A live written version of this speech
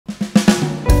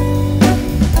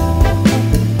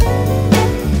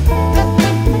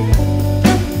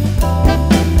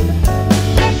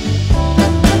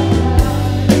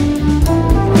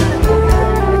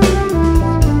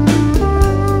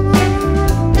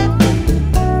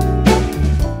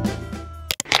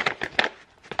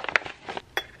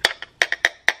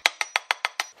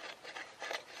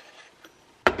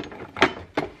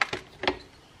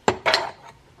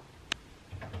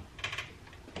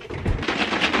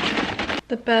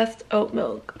the best oat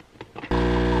milk.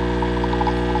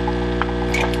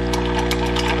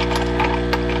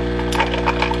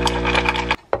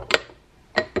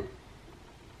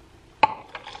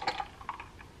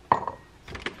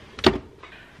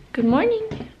 Good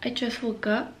morning. I just woke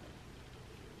up.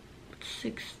 It's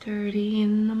 6:30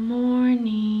 in the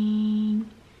morning.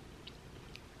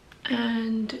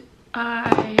 And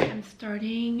I am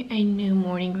starting a new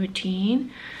morning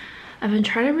routine. I've been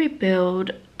trying to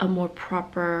rebuild a more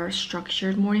proper,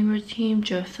 structured morning routine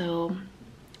just so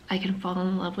I can fall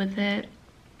in love with it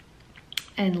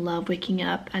and love waking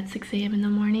up at 6 a.m. in the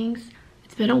mornings.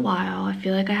 It's been a while. I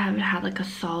feel like I haven't had like a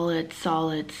solid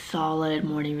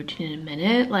morning routine in a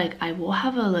minute. Like I will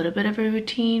have a little bit of a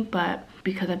routine, but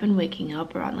because I've been waking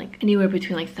up around like anywhere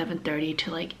between like 7:30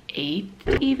 to like 8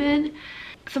 even,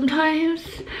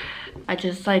 sometimes I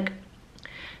just like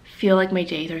feel like my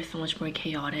days are so much more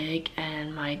chaotic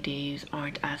and my days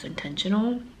aren't as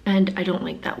intentional, and I don't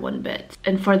like that one bit.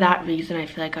 And for that reason, I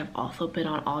feel like I've also been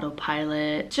on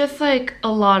autopilot. Just like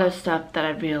a lot of stuff that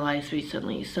I've realized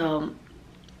recently. So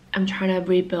I'm trying to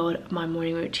rebuild my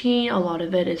morning routine. A lot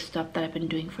of it is stuff that I've been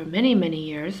doing for many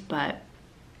years, but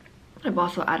I've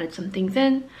also added some things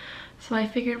in. So I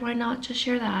figured why not just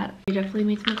share that. I definitely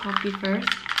made some coffee first.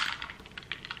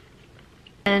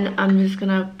 And I'm just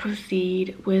gonna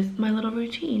proceed with my little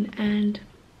routine, and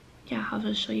yeah, I'll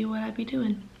just show you what I'd be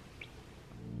doing.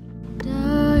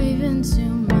 Dive into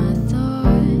my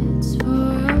thoughts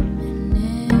for a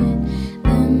minute.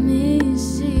 Let me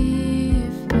see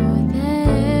if you're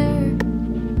there.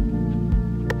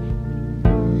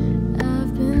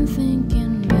 I've been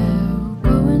thinking about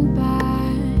going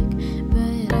back,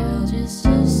 but I'll just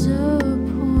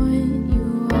disappoint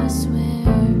you, I swear.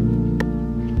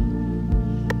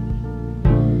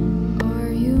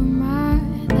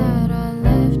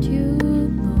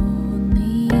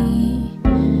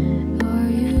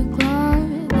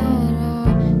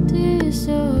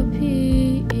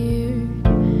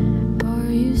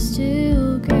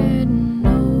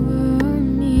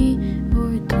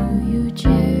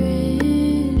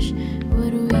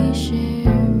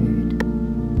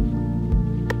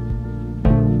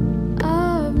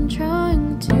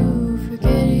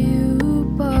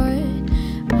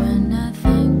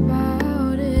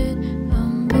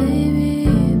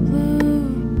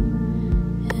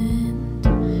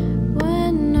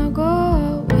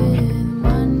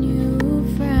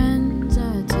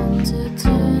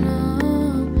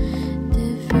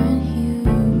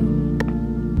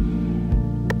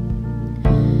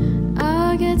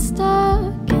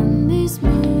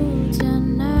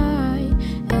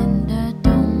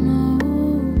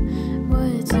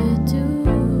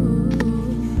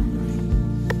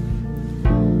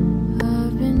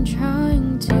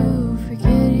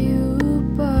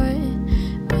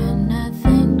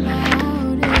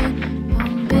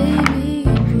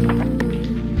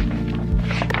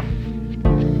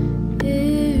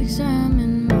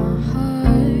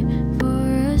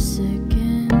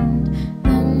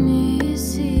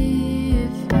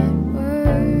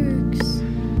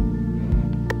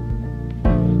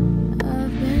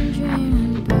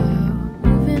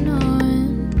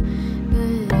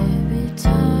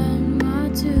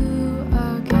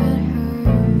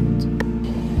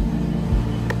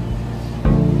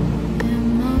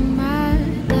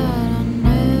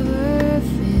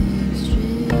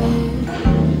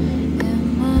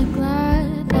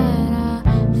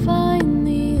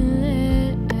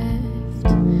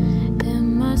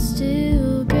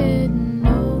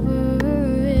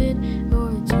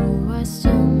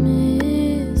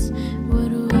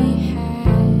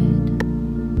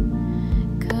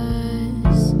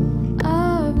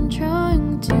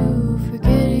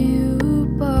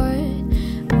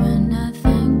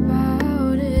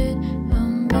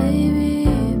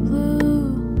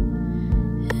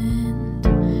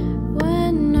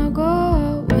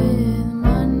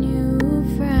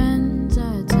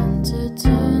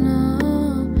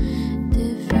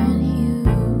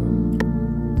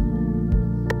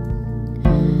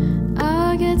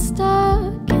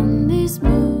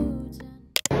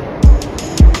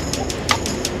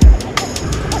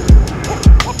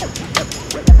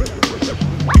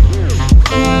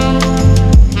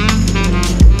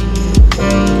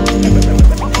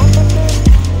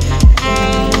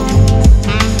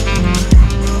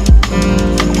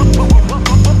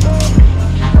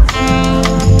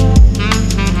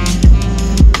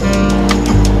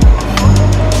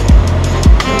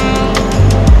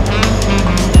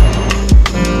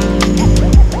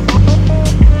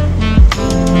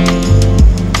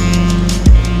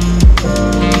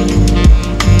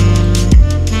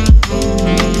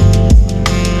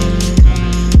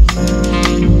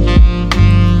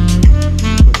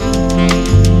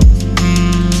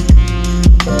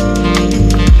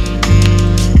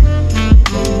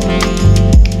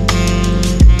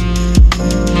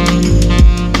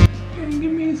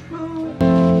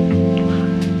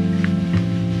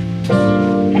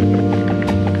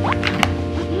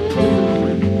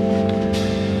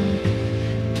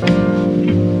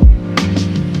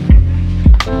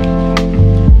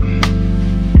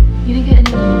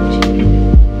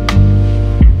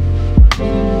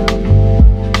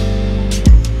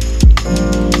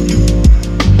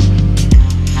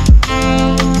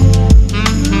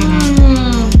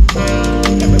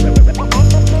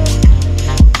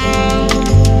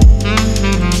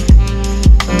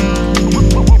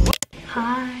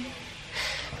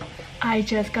 I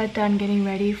just got done getting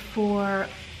ready for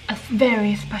a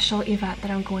very special event that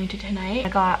I'm going to tonight. I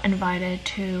got invited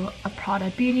to a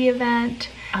Prada beauty event.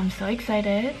 I'm so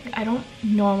excited. I don't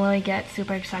normally get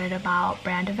super excited about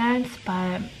brand events,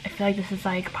 but I feel like this is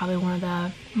like probably one of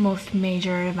the most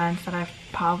major events that I've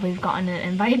probably gotten an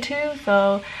invite to.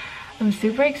 So I'm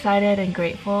super excited and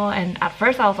grateful. And at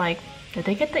first I was like, did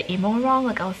they get the email wrong?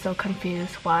 Like I was so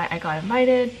confused why I got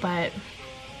invited, but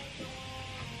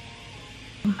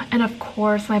and of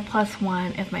course my plus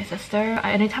one is my sister.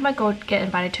 Anytime I go get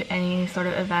invited to any sort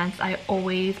of events, I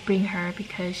always bring her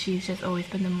because she's just always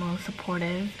been the most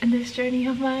supportive in this journey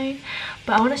of mine.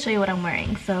 But I want to show you what I'm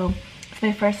wearing. So it's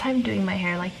my first time doing my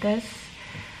hair like this.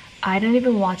 I didn't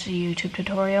even watch a YouTube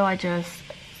tutorial, I just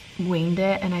winged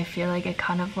it and I feel like it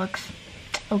kind of looks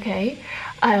okay.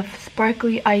 I have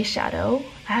sparkly eyeshadow.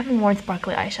 I haven't worn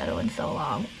sparkly eyeshadow in so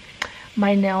long.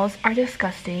 My nails are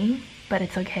disgusting, but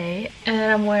it's okay. And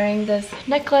then I'm wearing this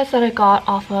necklace that I got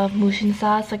off of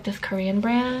Mushinsa. It's like this Korean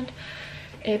brand.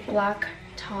 A black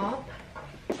top.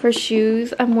 For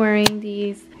shoes, I'm wearing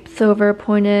these silver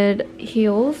pointed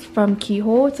heels from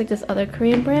Keyhole. It's like this other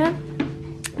Korean brand.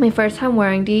 My first time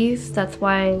wearing these, that's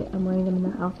why I'm wearing them in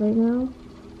the house right now.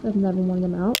 I've never worn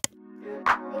them out.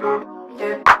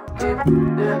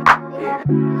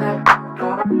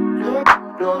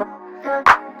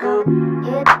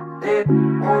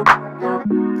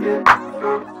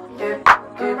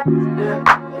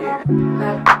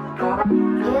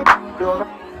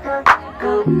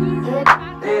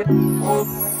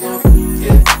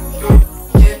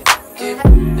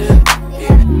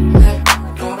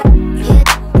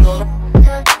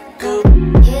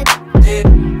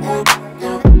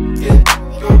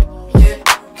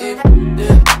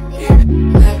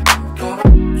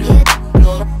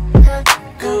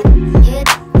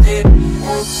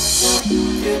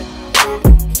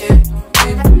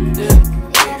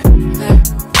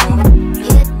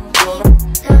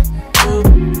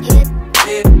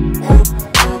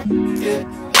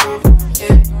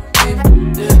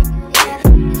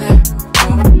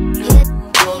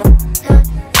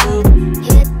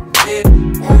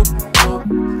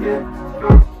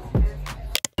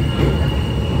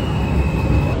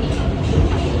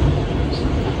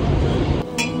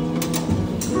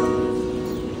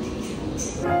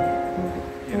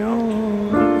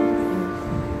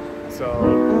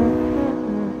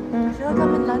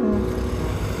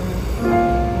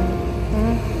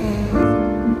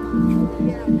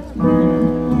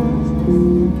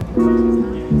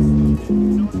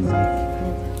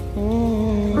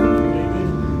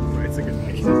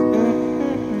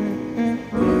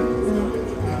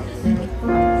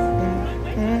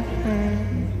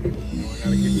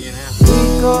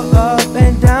 Go up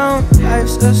and down,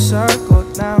 life's a circle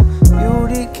now.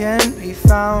 Beauty can be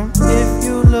found if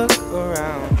you look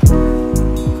around.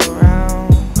 Look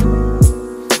around,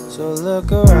 so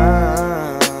look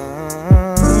around.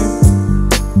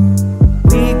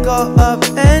 We go up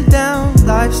and down,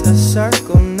 life's a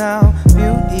circle now.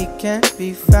 Beauty can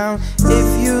be found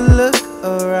if you look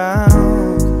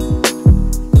around.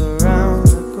 Look around,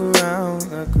 look around,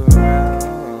 look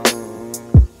around.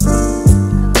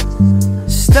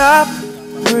 Stop,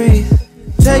 breathe,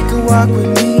 take a walk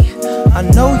with me. I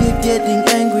know you're getting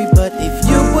angry, but if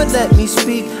you would let me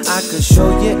speak, I could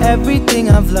show you everything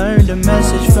I've learned. A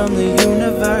message from the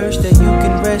universe that you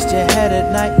can rest your head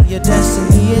at night. Your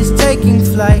destiny is taking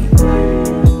flight.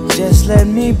 Just let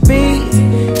me be,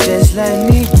 just let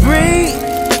me breathe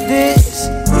this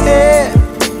air.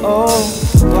 Oh,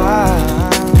 wow,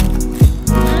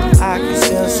 I can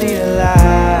still see the light.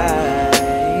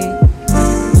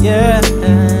 Yeah.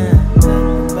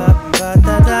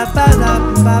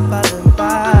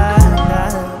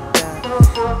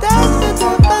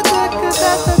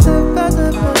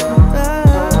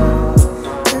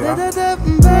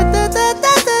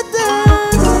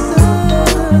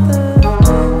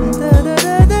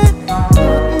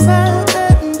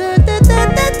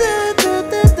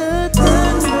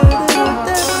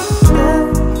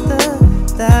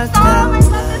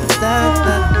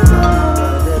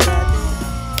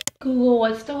 Google,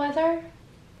 what's the weather?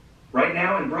 Right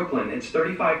now in Brooklyn, it's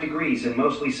 35 degrees and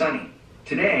mostly sunny.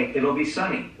 Today, it'll be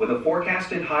sunny with a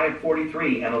forecasted high of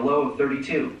 43 and a low of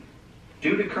 32.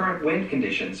 Due to current wind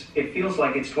conditions, it feels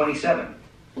like it's 27.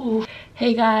 Ooh.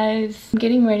 Hey guys, I'm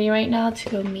getting ready right now to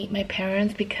go meet my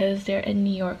parents because they're in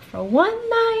New York for one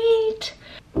night.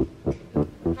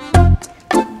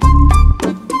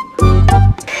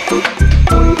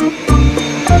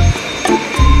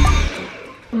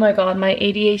 Oh my god, my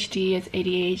ADHD is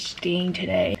ADHDing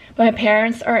today. My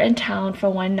parents are in town for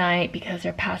one night because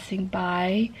they're passing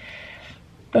by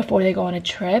before they go on a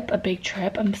trip, a big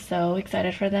trip. I'm so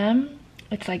excited for them.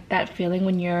 It's like that feeling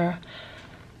when your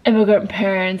immigrant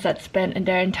parents that spent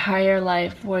their entire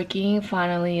life working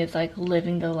finally is like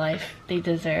living the life they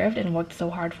deserved and worked so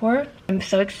hard for. I'm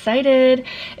so excited.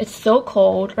 It's so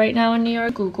cold right now in New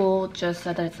York. Google just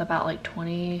said that it's about like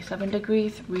 27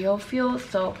 degrees real feel,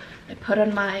 so I put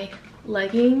on my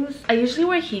leggings. I usually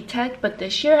wear heat tech, but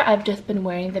this year I've just been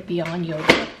wearing the Beyond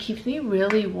Yoga. It keeps me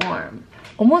really warm,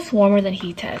 almost warmer than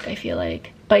heat tech, I feel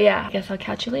like. But yeah, I guess I'll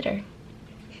catch you later.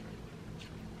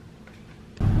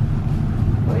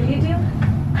 What are you doing?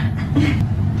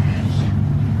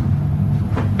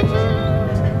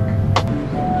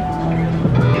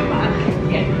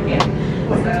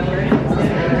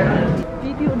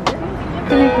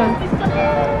 그러니까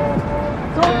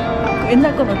또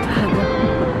옛날 거 같아.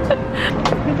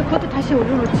 그러니까 그것도 다시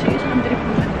올려놓지 사람들이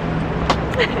보면.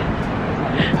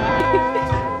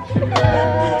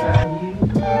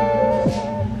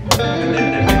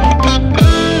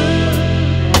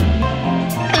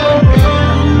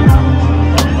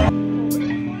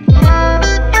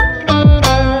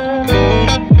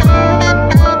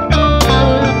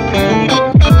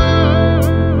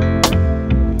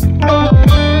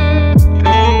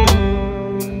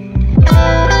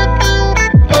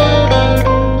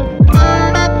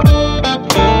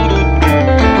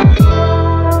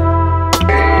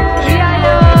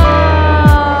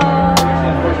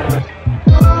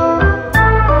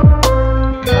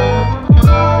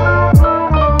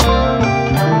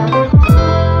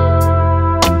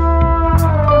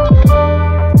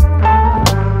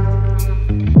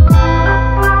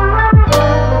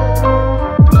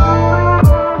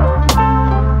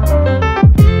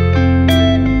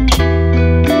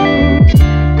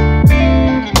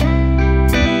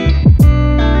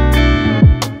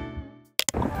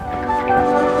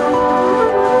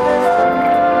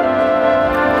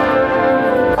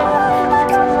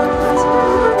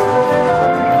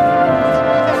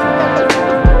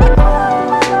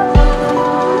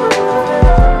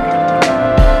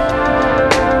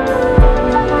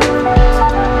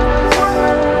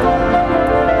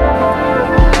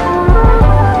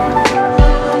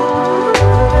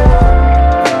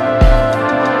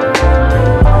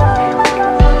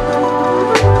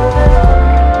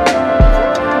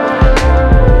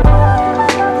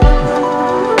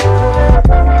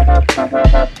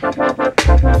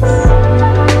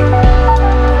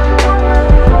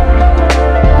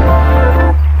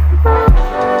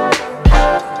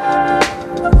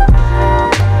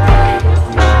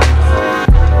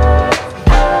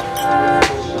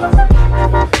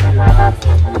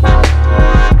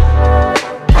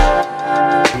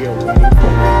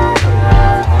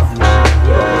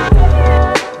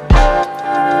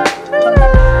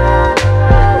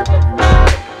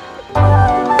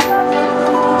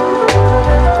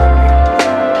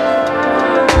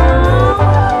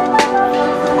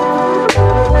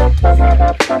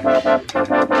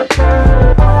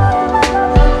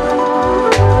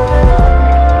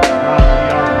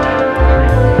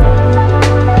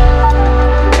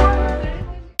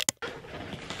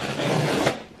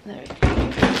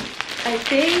 I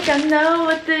think I know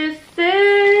what this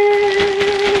is.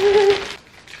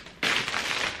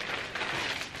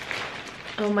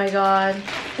 Oh my god.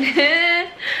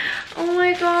 Oh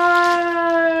my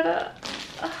god.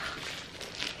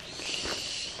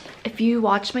 If you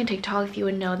watch my TikToks, you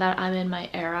would know that I'm in my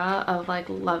era of like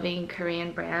loving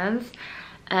Korean brands,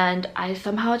 and I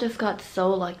somehow just got so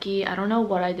lucky. I don't know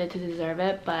what I did to deserve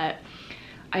it, but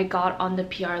I got on the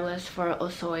PR list for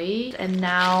xoxo, and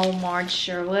now Marge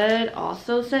Sherwood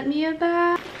also sent me a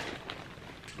bag.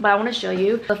 But I want to show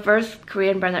you. The first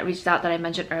Korean brand that reached out that I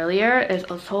mentioned earlier is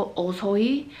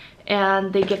xoxo,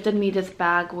 and they gifted me this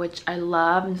bag, which I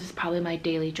love, and this is probably my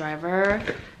daily driver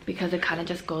because it kind of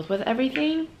just goes with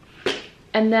everything.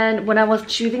 And then when I was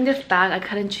choosing this bag, I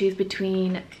couldn't choose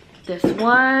between this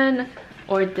one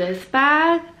or this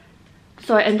bag,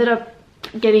 so I ended up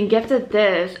getting gifted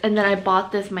this, and then I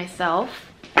bought this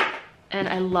myself, and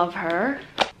I love her.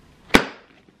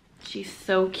 She's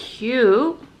so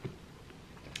cute.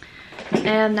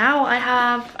 And now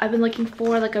I've been looking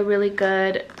for like a really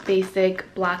good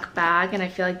basic black bag, and I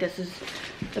feel like this is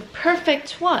the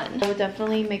perfect one. I would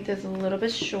definitely make this a little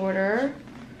bit shorter,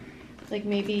 like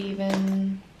maybe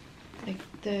even like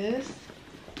this.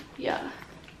 Yeah,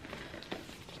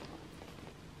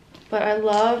 but I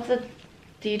love the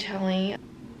detailing.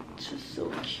 It's just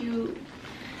so cute,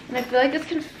 and I feel like this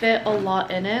can fit a lot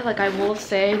in it. Like, I will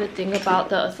say the thing about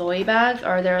the xoxo bags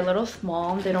are they're a little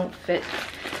small, they don't fit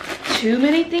too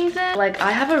many things in. Like,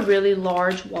 I have a really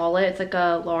large wallet. It's like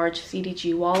a large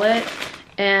CDG wallet,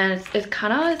 and it's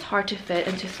kind of hard to fit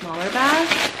into smaller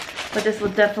bags, but this will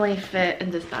definitely fit in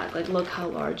this bag. Like, look how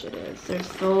large it is. There's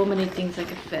so many things that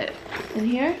could fit in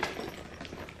here.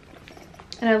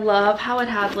 And I love how it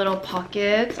has little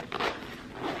pockets.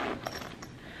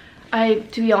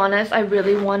 To be honest, I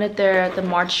really wanted the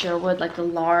March Sherwood, like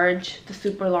the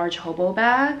super large hobo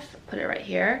bags. Put it right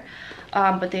here.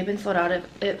 But they've been sold out of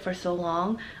it for so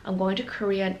long. I'm going to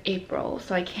Korea in April,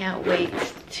 so I can't wait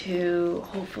to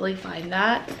hopefully find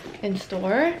that in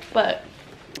store. But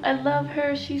I love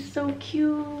her. She's so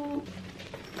cute.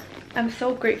 I'm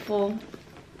so grateful.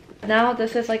 Now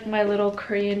this is like my little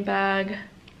Korean bag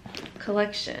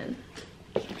collection.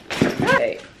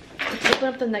 Okay, let's open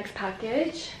up the next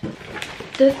package.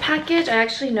 This package, I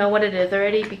actually know what it is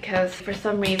already because for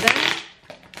some reason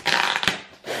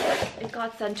it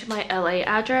got sent to my LA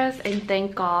address, and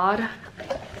thank God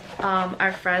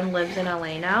our friend lives in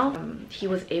LA now. He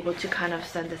was able to kind of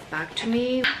send this back to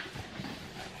me.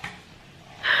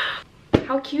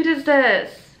 How cute is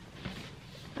this?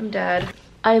 I'm dead.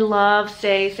 I love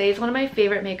Say. Say is one of my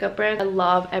favorite makeup brands. I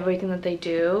love everything that they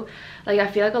do. Like, I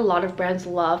feel like a lot of brands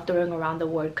love throwing around the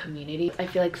word community. I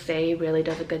feel like Say really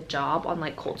does a good job on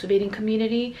like cultivating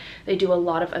community. They do a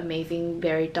lot of amazing,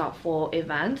 very thoughtful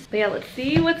events. But yeah, let's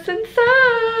see what's inside.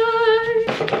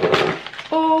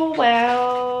 Oh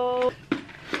wow,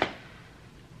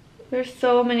 there's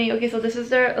so many. Okay, so this is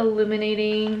their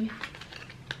illuminating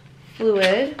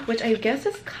fluid, which I guess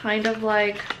is kind of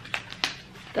like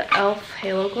the e.l.f.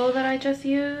 halo glow that I just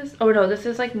used. Oh no, this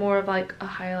is like more of like a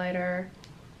highlighter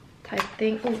type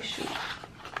thing. Oh shoot,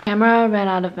 camera ran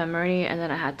out of memory and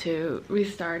then I had to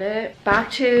restart it.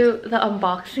 Back to the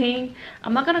unboxing.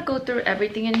 I'm not gonna go through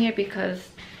everything in here because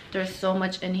there's so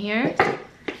much in here.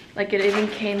 Like, it even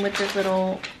came with this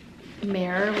little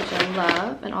mirror, which I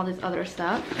love, and all this other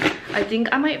stuff. I think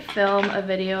I might film a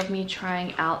video of me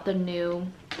trying out the new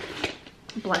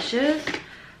blushes,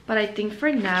 but I think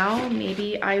for now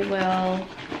maybe I will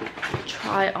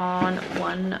try on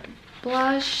one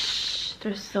blush.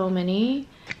 There's so many,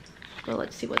 but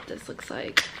let's see what this looks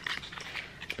like,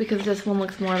 because this one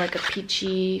looks more like a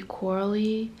peachy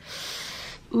corally.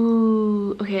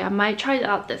 Ooh, okay, I might try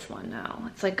out this one now.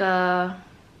 It's like a,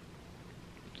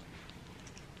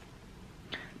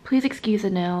 please excuse the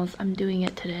nails, I'm doing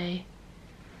it today,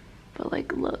 but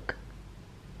like, look,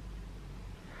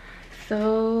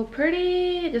 so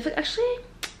pretty. This actually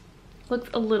looks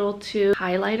a little too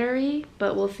highlightery,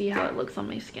 but we'll see how it looks on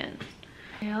my skin.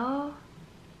 Yeah,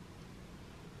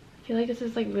 I feel like this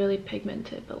is like really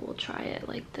pigmented, but we'll try it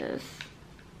like this.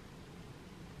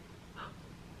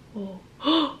 Oh,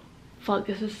 fuck,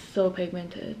 this is so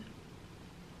pigmented.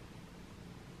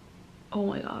 Oh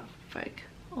my god, frick.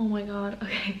 Oh my god,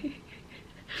 okay.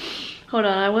 Hold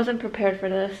on, I wasn't prepared for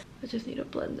this. I just need to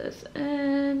blend this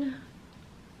in.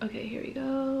 Okay, here we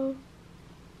go.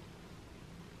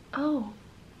 Oh.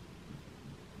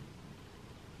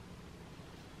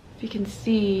 If you can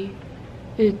see,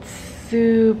 it's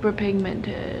super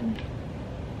pigmented.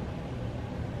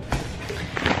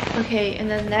 Okay, and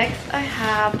then next I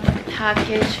have a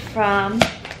package from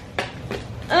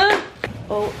and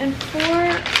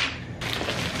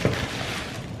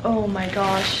oh my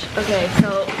gosh. Okay,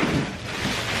 so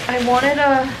I wanted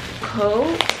a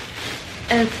coat,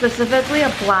 and specifically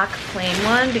a black plain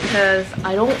one because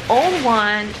I don't own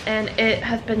one, and it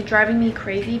has been driving me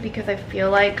crazy because I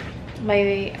feel like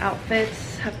my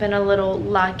outfits have been a little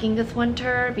lacking this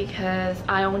winter because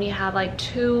I only have like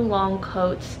 2 long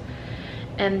coats,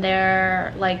 and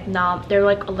they're like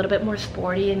a little bit more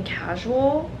sporty and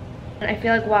casual. And I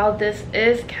feel like while this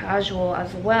is casual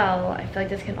as well, I feel like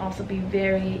this can also be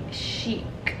very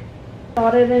chic.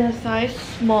 Bought it in a size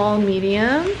small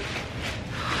medium.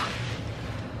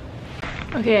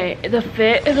 Okay, the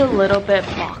fit is a little bit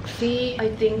boxy.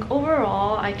 I think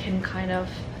overall I can kind of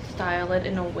style it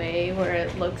in a way where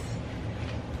it looks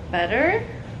better.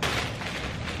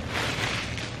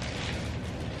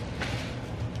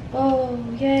 Oh,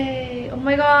 yay. Oh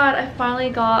my god, I finally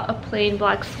got a plain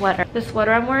black sweater. The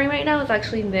sweater I'm wearing right now is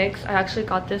actually mixed. I actually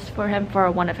got this for him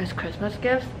for one of his Christmas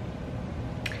gifts.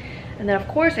 And then of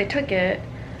course I took it.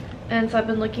 And so I've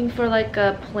been looking for like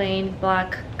a plain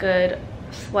black good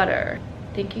sweater.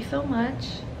 Thank you so much.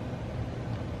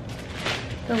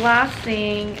 The last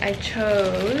thing I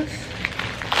chose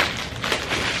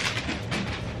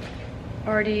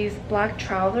are these black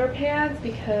trouser pants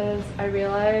because I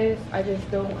realized I just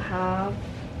don't have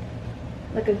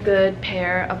like a good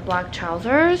pair of black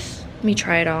trousers. Let me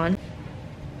try it on.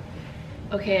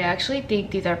 Okay, I actually think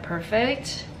these are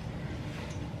perfect.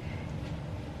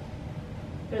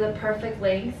 They're the perfect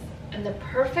length and the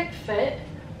perfect fit.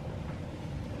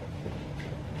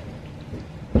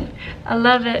 I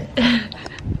love it.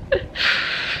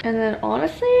 And then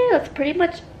honestly, that's pretty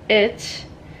much it.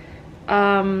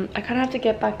 I kind of have to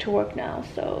get back to work now,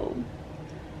 so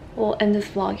we'll end this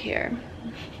vlog here.